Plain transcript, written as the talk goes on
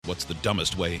What's the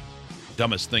dumbest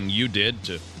thing you did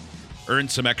to earn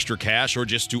some extra cash or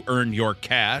just to earn your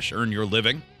cash, earn your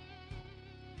living?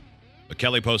 But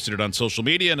Kelly posted it on social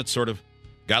media, and it sort of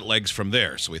got legs from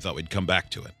there, so we thought we'd come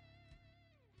back to it.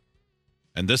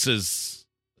 And this is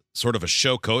sort of a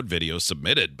show code video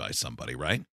submitted by somebody,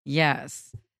 right?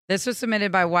 Yes. This was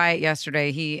submitted by Wyatt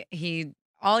yesterday. He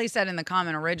all he said in the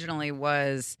comment originally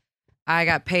was, I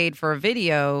got paid for a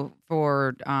video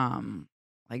for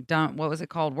what was it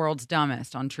called? World's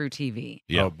Dumbest on True TV.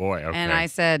 Yeah. Oh boy. Okay. And I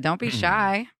said, don't be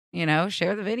shy,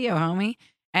 share the video, homie.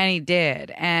 And he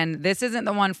did. And this isn't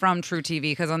the one from True TV,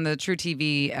 because on the True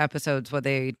TV episodes, what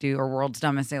they do, or World's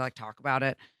Dumbest, they talk about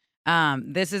it.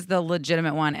 This is the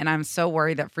legitimate one, and I'm so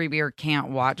worried that Free Beer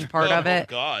can't watch part of it.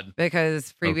 Oh God!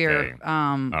 Because Free Beer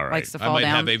likes to fall I might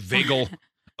down. have a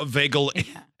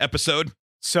vagal episode.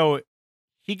 So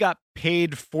he got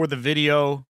paid for the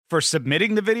video, for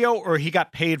submitting the video, or he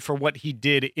got paid for what he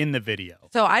did in the video?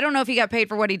 So I don't know if he got paid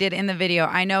for what he did in the video.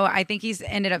 I think he's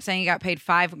ended up saying he got paid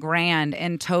 $5,000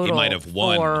 in total. He might have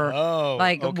won.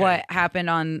 For what happened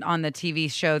on the TV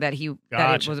show that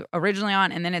that it was originally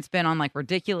on, and then it's been on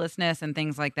Ridiculousness and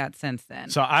things like that since then.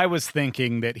 So I was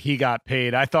thinking that he got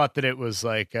paid. I thought that it was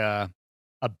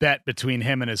a bet between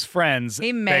him and his friends.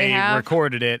 He may have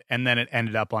recorded it, and then it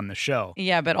ended up on the show.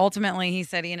 Yeah, but ultimately he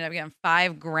said he ended up getting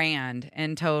 $5,000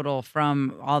 in total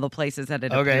from all the places that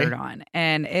it appeared on,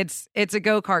 and it's a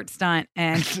go-kart stunt,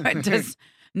 and it does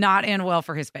not end well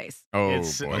for his face. Oh,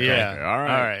 boy. Yeah. All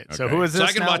right. Okay. So who is this? So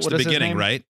I can watch the beginning,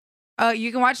 right?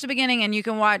 You can watch the beginning, and you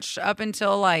can watch up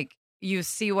until you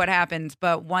see what happens,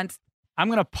 but once. I'm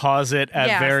going to pause it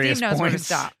at various Steve knows points. Where to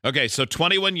stop. Okay, so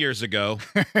 21 years ago.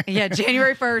 Yeah,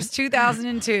 January 1st,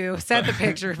 2002. Set the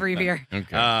picture, Free Beer.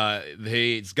 Okay.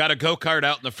 He's got a go-kart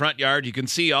out in the front yard. You can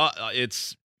see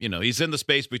he's in the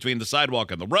space between the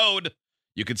sidewalk and the road.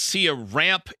 You can see a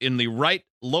ramp in the right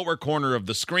lower corner of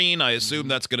the screen. I assume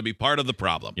that's going to be part of the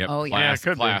problem. Yep. Oh, yeah.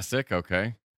 Classic.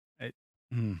 Okay.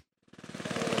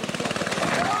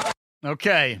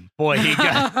 Okay, boy, he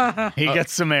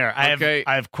gets some air. I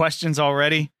have questions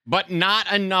already, but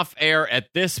not enough air at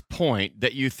this point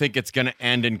that you think it's going to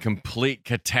end in complete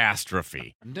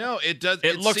catastrophe. No, it does.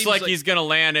 It looks like he's going to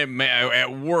land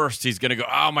at worst. He's going to go,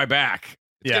 my back.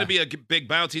 It's going to be a big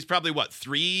bounce. He's probably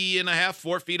 3.5,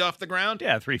 4 feet off the ground.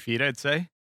 Yeah, 3 feet, I'd say,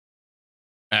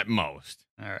 at most.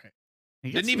 All right.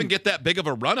 Didn't even get that big of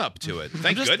a run up to it.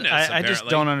 Thank goodness. I just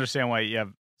don't understand why you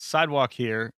have sidewalk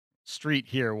here, street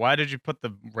here. Why did you put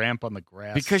the ramp on the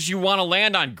grass? Because you want to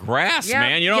land on grass,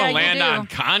 man. You don't land on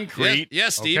concrete. Yeah,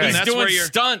 Steve. Okay. And He's doing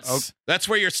stunts. Oh, that's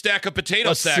where your stack of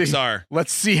potato sacks are.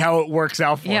 Let's see how it works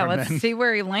out for him. Yeah, let's see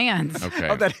where he lands. Okay.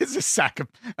 Oh, that is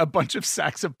a bunch of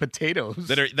sacks of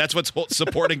potatoes. That's what's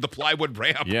supporting the plywood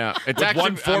ramp. Yeah. It's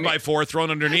actually, 4x4 thrown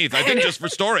underneath. I think just for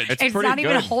storage. It's not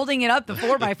even holding it up, the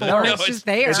 4x4. No, it's just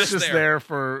there. It's just there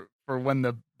for when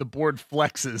the board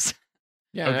flexes.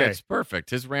 Yeah, okay. That's perfect.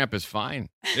 His ramp is fine.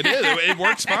 It is. It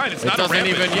works fine. It's not doesn't a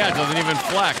ramp. it doesn't even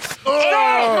flex.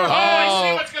 I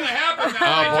see what's going to happen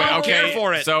now. Oh boy, okay. Care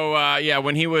for it. So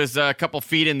when he was a couple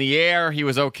feet in the air, he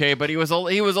was okay, but he was a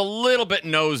little bit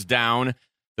nose down.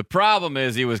 The problem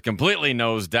is he was completely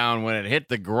nose down when it hit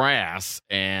the grass,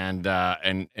 and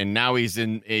now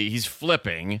he's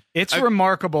flipping. It's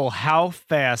remarkable how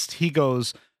fast he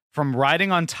goes from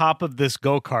riding on top of this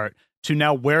go-kart to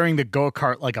now wearing the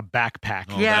go-kart like a backpack.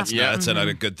 Oh, that's not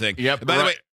a good thing. Yep. By the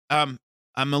way, I'm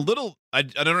a little, I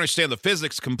don't understand the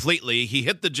physics completely. He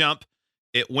hit the jump.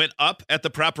 It went up at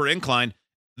the proper incline.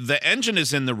 The engine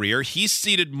is in the rear. He's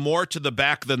seated more to the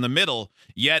back than the middle,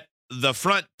 yet the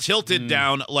front tilted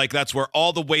down like that's where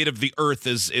all the weight of the earth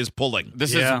is pulling.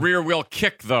 This is rear wheel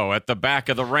kick though at the back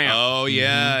of the ramp. Oh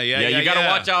yeah. You got to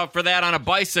watch out for that on a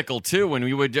bicycle too. When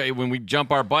we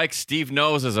jump our bikes, Steve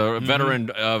knows as a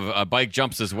veteran of bike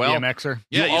jumps as well. BMXer.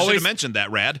 Yeah, you should have mentioned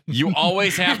that, Rad. You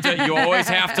always have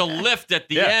to lift at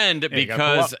the end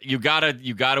because you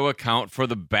gotta account for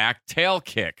the back tail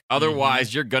kick.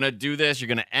 Otherwise, you're gonna do this. You're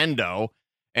gonna endo.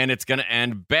 And it's going to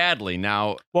end badly.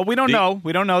 Now, well, we don't know.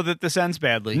 We don't know that this ends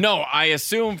badly. No, I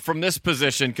assume from this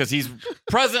position, because he's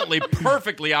presently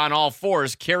perfectly on all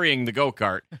fours carrying the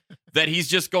go-kart, that he's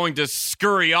just going to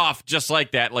scurry off just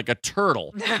like that, like a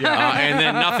turtle. Yeah. And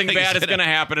then nothing bad is going to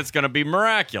happen. It's going to be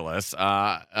miraculous.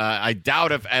 I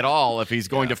doubt at all if he's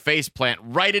going to face plant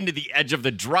right into the edge of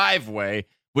the driveway,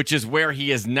 which is where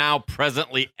he is now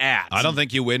presently at. I don't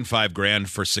think you win $5,000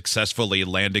 for successfully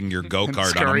landing your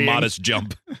go-kart on a modest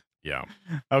jump. Yeah.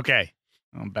 Okay.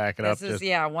 I'll back it up.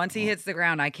 Once he hits the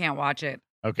ground, I can't watch it.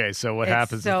 Okay, so what It's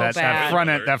happens so is bad.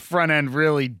 that front end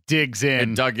really digs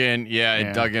in. It dug in,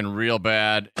 it dug in real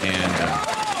bad, and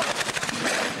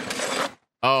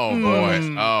Oh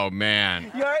boy. Oh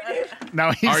man.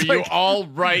 Now he's Are you like, all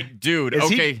right, dude? Is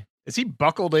he- Okay. is he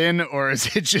buckled in or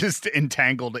is it just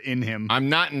entangled in him? I'm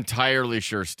not entirely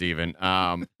sure, Steven.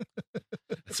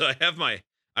 So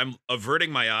I'm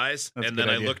averting my eyes, That's a and then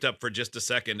good I idea. looked up for just a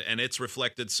second, and it's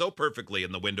reflected so perfectly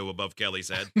in the window above Kelly's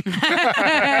head.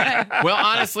 Well,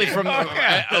 honestly, from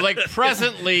like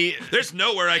presently There's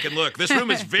nowhere I can look. This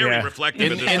room is very Yeah.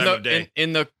 reflective at this time of day.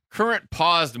 in the current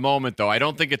paused moment, though, I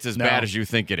don't think it's as No. bad as you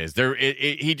think it is.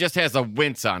 He just has a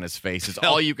wince on his face. It's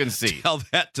all you can see. Tell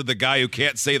that to the guy who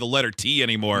can't say the letter T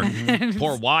anymore.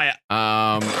 Poor Wyatt.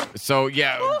 So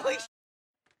yeah,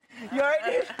 You alright,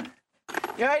 dude?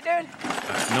 You alright, dude?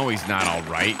 no, he's not all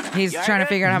right. He's trying to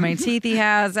figure out how many teeth he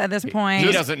has at this point.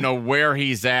 He doesn't know where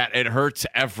he's at. It hurts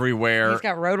everywhere. He's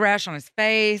got road rash on his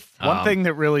face. One thing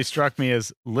that really struck me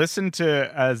is listen to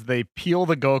as they peel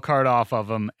the go-kart off of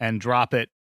him and drop it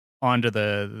onto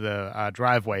the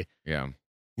driveway. Yeah.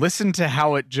 Listen to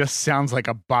how it just sounds like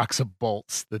a box of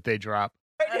bolts that they drop.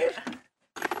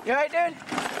 You alright, dude?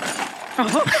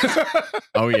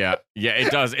 Oh yeah. Yeah,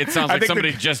 it does. It sounds I like think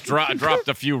somebody just dropped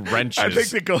a few wrenches. I think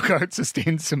the go-kart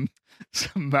sustained some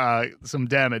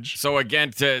damage. So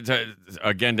again,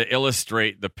 to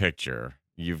illustrate the picture,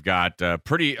 you've got a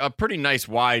pretty nice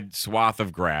wide swath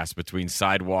of grass between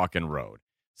sidewalk and road.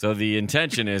 So the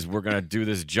intention is we're going to do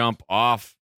this jump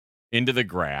off into the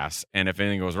grass, and if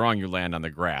anything goes wrong, you land on the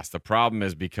grass. The problem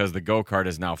is because the go-kart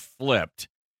is now flipped,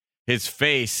 his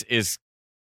face is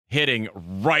hitting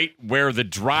right where the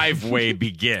driveway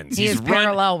begins. He is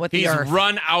parallel with the He's earth.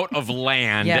 run out of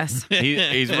land. Yes.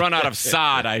 He's run out of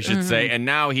sod, I should say, and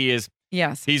now he's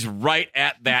Yes. right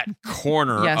at that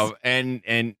corner Yes. of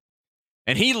and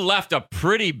he left a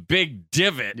pretty big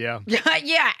divot. Yeah.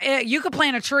 Yeah. You could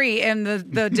plant a tree in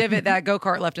the divot that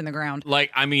go-kart left in the ground.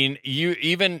 Like, I mean, you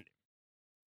even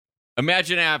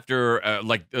imagine after a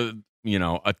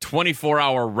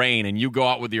 24-hour rain and you go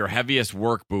out with your heaviest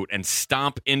work boot and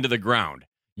stomp into the ground.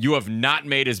 You have not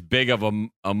made as big of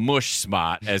a mush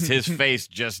spot as his face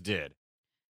just did.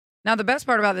 Now, the best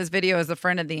part about this video is the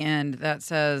friend at the end that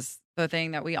says the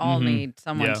thing that we all Mhm. need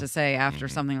someone Yeah. to say after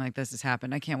Mhm. something like this has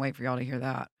happened. I can't wait for y'all to hear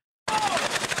that.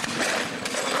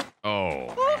 Oh.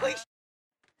 Holy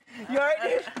You alright,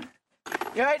 dude?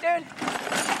 You alright, dude?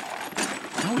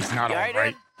 No, he's not You all alright,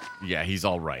 right. Yeah, he's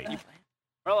all right.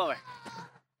 Roll over.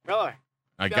 Roll over.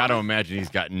 I got to imagine he's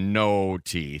got no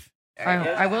teeth.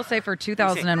 I will say for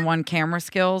 2001 camera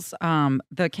skills,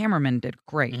 the cameraman did a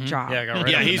great job. Yeah, I got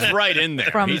right Yeah, on he's that. right in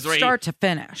there. From he's right. start to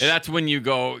finish. That's when you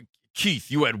go, Keith,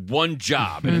 you had one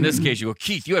job. And in this case, you go,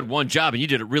 Keith, you had one job and you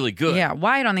did it really good. Yeah,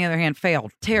 Wyatt, on the other hand,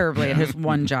 failed terribly at his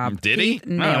one job. Did he? Keith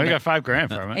No, nailed he it. got $5,000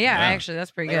 from it. Yeah, actually,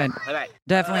 that's pretty good. Alright.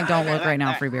 Definitely don't look right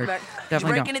now, Freebeard. Did Definitely you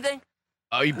break don't. anything?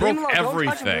 Oh, he Leave broke him alone. Don't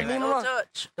touch him, everything. Leave him alone.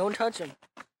 Don't touch him.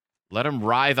 Let him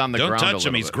writhe on the Don't ground. touch a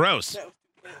him. little He's bit. gross.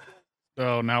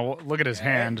 Oh, now look at his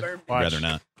hand. Watch. Rather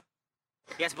not.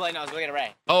 Yes, bloody nose. Go get a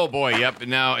rag. Oh, boy. Yep.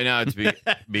 Now it's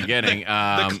beginning.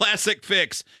 The classic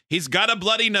fix. He's got a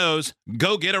bloody nose.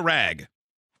 Go get a rag.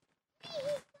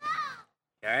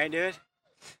 You alright, dude?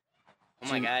 Oh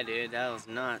my god, dude. That was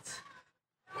nuts.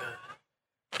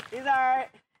 He's alright.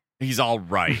 He's all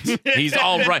right. He's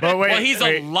all right. But wait, well, he's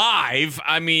wait. alive.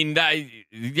 I mean,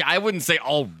 I wouldn't say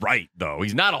all right, though.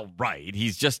 He's not all right.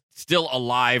 He's just still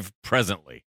alive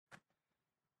presently.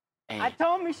 I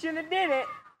told him he shouldn't have did it.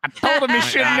 I told him he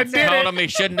shouldn't have I did told it. him he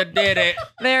shouldn't have did it.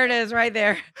 There it is, right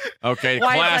there. Okay,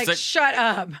 Wyatt's like, shut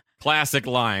up. classic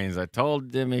lines. I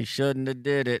told him he shouldn't have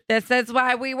did it. This is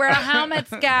why we wear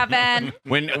helmets, Gavin.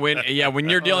 When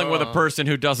you're dealing with a person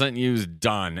who doesn't use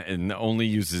done and only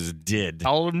uses did,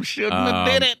 Told him shouldn't have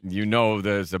did it. you know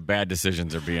there's the bad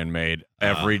decisions are being made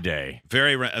every day.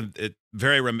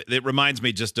 It reminds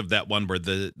me just of that one where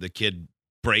the kid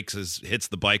hits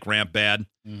the bike ramp bad,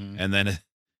 and then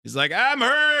he's like, "I'm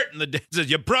hurt," and the dad says,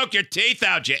 "You broke your teeth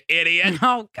out, you idiot."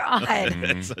 Oh, God.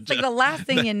 It's It's like the last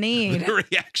thing you need. The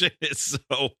reaction is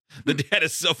the dad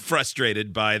is so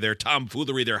frustrated by their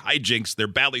tomfoolery, their hijinks, their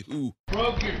ballyhoo.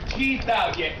 Broke your teeth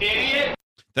out, you idiot!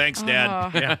 Thanks,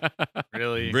 Dad. Oh. Yeah,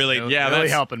 really, Really- yeah, really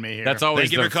that's- helping me here. That's always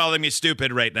Thank you for calling me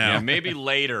stupid right now. Yeah, maybe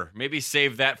later. Maybe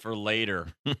save that for later.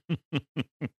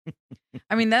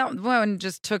 I mean, that one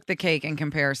just took the cake in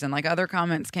comparison. Like, other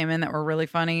comments came in that were really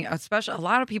funny, especially a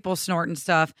lot of people snorting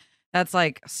stuff that's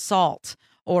like salt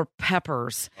or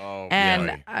peppers. Oh,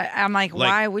 And I'm like, Like-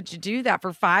 why would you do that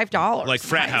for $5? Like in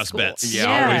frat high house school? bets. Yeah,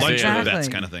 Yeah, always lunch exactly. bets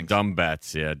kind of thing. dumb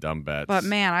bets. Yeah, dumb bets. But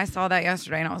man, I saw that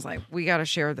yesterday and I was like, we got to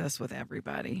share this with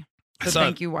everybody. I So saw-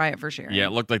 thank you, Wyatt, for sharing. yeah,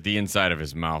 it looked like the inside of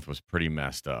his mouth was pretty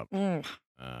messed up. Ooh.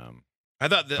 I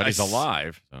thought that But he's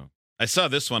alive. So I saw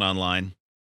this one online.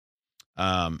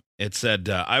 It said,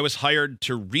 I was hired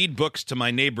to read books to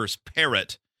my neighbor's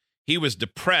parrot. He was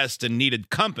depressed and needed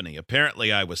company.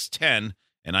 Apparently, I was 10,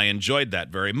 and I enjoyed that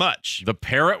very much. The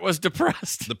parrot was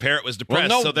depressed. The parrot was depressed.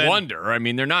 Well, no so then wonder. I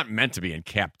mean, they're not meant to be in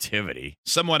captivity.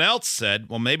 someone else said,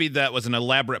 well, maybe that was an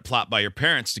elaborate plot by your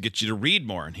parents to get you to read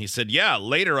more. And he said, yeah,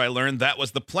 later I learned that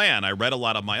was the plan. I read a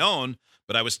lot of my own,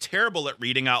 but I was terrible at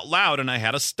reading out loud, and I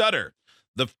had a stutter.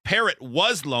 The parrot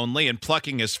was lonely and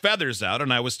plucking his feathers out,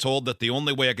 and I was told that the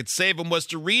only way I could save him was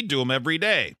to read to him every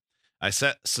day. I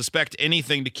suspect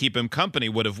anything to keep him company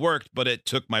would have worked, but I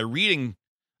took my reading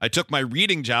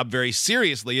job very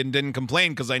seriously and didn't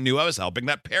complain because I knew I was helping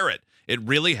that parrot. It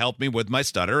really helped me with my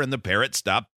stutter, and the parrot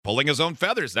stopped pulling his own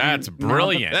feathers. That's Now the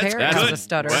brilliant. parrot That's has good. a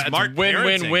stutter. Well, smart win,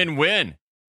 parenting. win, win, win.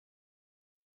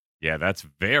 Yeah, that's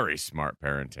very smart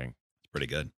parenting. Pretty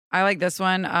good. I like this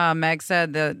one. Meg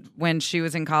said that when she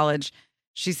was in college,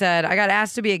 she said, I got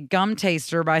asked to be a gum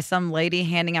taster by some lady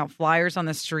handing out flyers on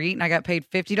the street, and I got paid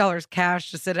 $50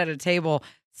 cash to sit at a table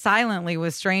silently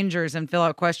with strangers and fill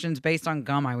out questions based on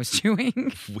gum I was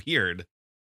chewing. Weird.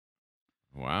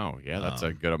 Wow. Yeah, that's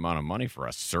a good amount of money for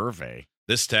a survey.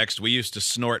 This text, we used to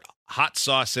snort hot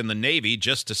sauce in the Navy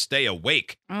just to stay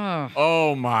awake. Oh.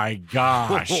 Oh, my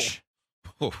gosh.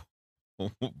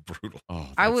 Brutal. Oh,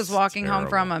 I was that's walking home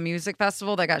from terrible. a music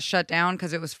festival that got shut down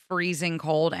because it was freezing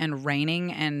cold and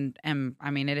raining. And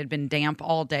I mean, it had been damp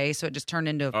all day. So it just turned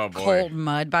into Oh, boy. cold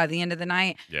mud by the end of the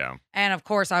night. Yeah. And of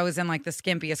course, I was in like the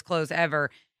skimpiest clothes ever.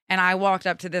 And I walked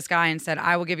up to this guy and said,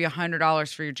 I will give you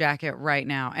 $100 for your jacket right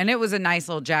now. And it was a nice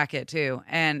little jacket, too.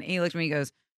 And he looked at me and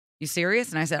goes, you serious?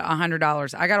 And I said,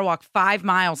 $100. I got to walk 5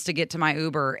 miles to get to my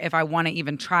Uber if I want to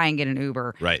even try and get an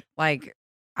Uber. Right. Like,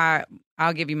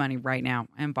 I'll give you money right now.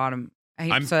 And bought him.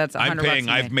 I'm, So that's $100. I'm paying.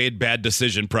 to me. I've made bad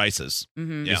decision prices.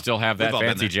 Mhm. Yeah. You still have that We've all been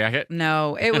fancy there. jacket?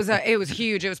 No, it was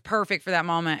huge. It was perfect for that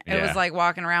moment. It Yeah. was like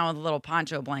walking around with a little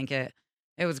poncho blanket.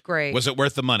 It was great. Was it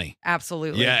worth the money?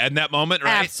 Absolutely. Yeah, in that moment,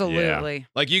 right? Absolutely.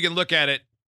 Like you can look at it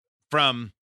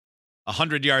from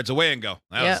 100 yards away and go,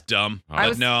 that was Yep. dumb. I But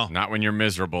was- no. Not when you're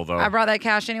miserable, though. I brought that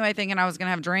cash anyway, thinking I was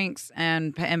gonna have drinks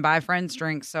and buy friends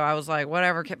drinks. So I was like,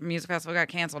 whatever. Music festival got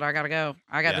canceled. I gotta go.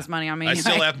 I got Yeah. this money on me. I anyway.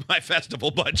 still have my festival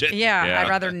budget. Yeah, Yeah. I'd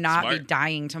rather not be Smart.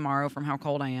 dying tomorrow from how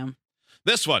cold I am.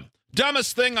 This one.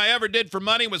 Dumbest thing I ever did for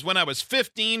money was when I was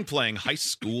 15 playing high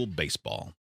school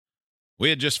baseball. We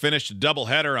had just finished a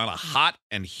doubleheader on a hot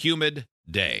and humid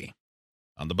day.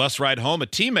 On the bus ride home, a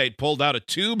teammate pulled out a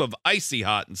tube of Icy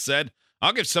Hot and said,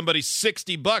 I'll give somebody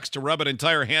 $60 to rub an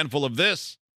entire handful of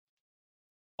this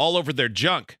all over their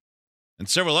junk. And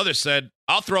several others said,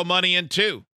 I'll throw money in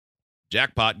too.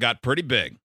 Jackpot got pretty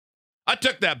big. I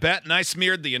took that bet and I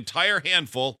smeared the entire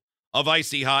handful of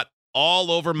Icy Hot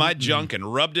all over my junk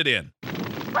and rubbed it in.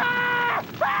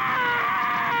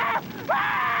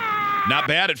 Not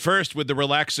bad at first with the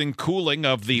relaxing cooling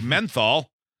of the menthol.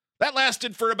 That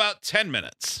lasted for about 10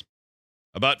 minutes.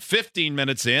 About 15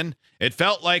 minutes in, it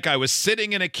felt like I was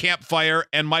sitting in a campfire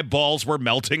and my balls were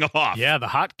melting off. Yeah, the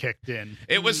hot kicked in.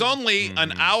 It was only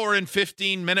an hour and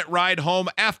 15-minute ride home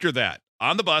after that,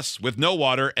 on the bus with no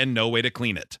water and no way to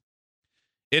clean it.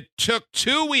 It took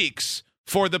 2 weeks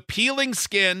for the peeling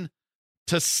skin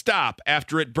to stop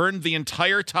after it burned the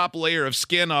entire top layer of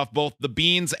skin off both the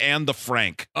beans and the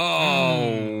Frank.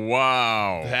 Oh,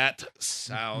 wow. That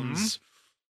sounds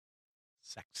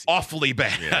Sexy. awfully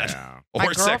bad. Yeah. Or My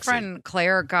sexy. girlfriend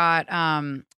Claire got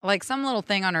like some little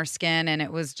thing on her skin and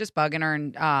it was just bugging her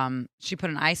and she put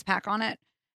an ice pack on it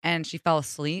and she fell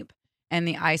asleep and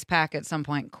the ice pack at some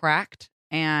point cracked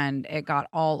and it got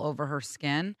all over her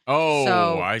skin. Oh,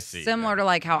 So I see. similar to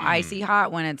like how Icy Hot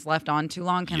when it's left on too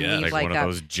long can Yeah, leave like, like one that of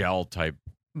those gel type.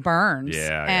 burns.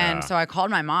 Yeah, And yeah. so I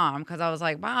called my mom because I was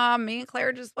like, Mom, me and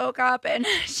Claire just woke up and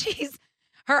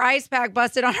her ice pack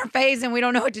busted on her face and we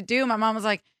don't know what to do. My mom was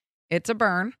like, it's a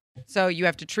burn. So you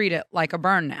have to treat it like a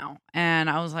burn now. And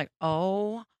I was like,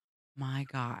 oh my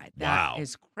God, that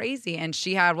is Wow. crazy. And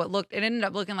she had it ended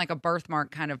up looking like a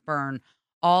birthmark kind of burn.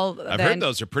 I've I've heard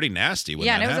those are pretty nasty when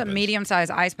yeah, that and it was happens. a medium-sized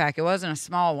ice pack. It wasn't a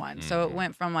small one. So it Mhm.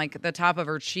 went from like the top of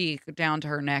her cheek down to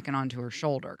her neck and onto her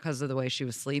shoulder because of the way she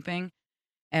was sleeping.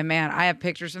 And man, I have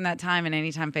pictures from that time. And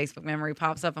anytime Facebook memory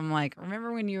pops up, I'm like,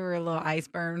 remember when you were a little ice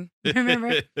burn?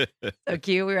 Remember? So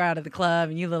cute. We were out of the club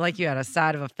and you looked like you had a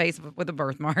side of a face with a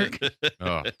birthmark.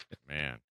 Oh, man.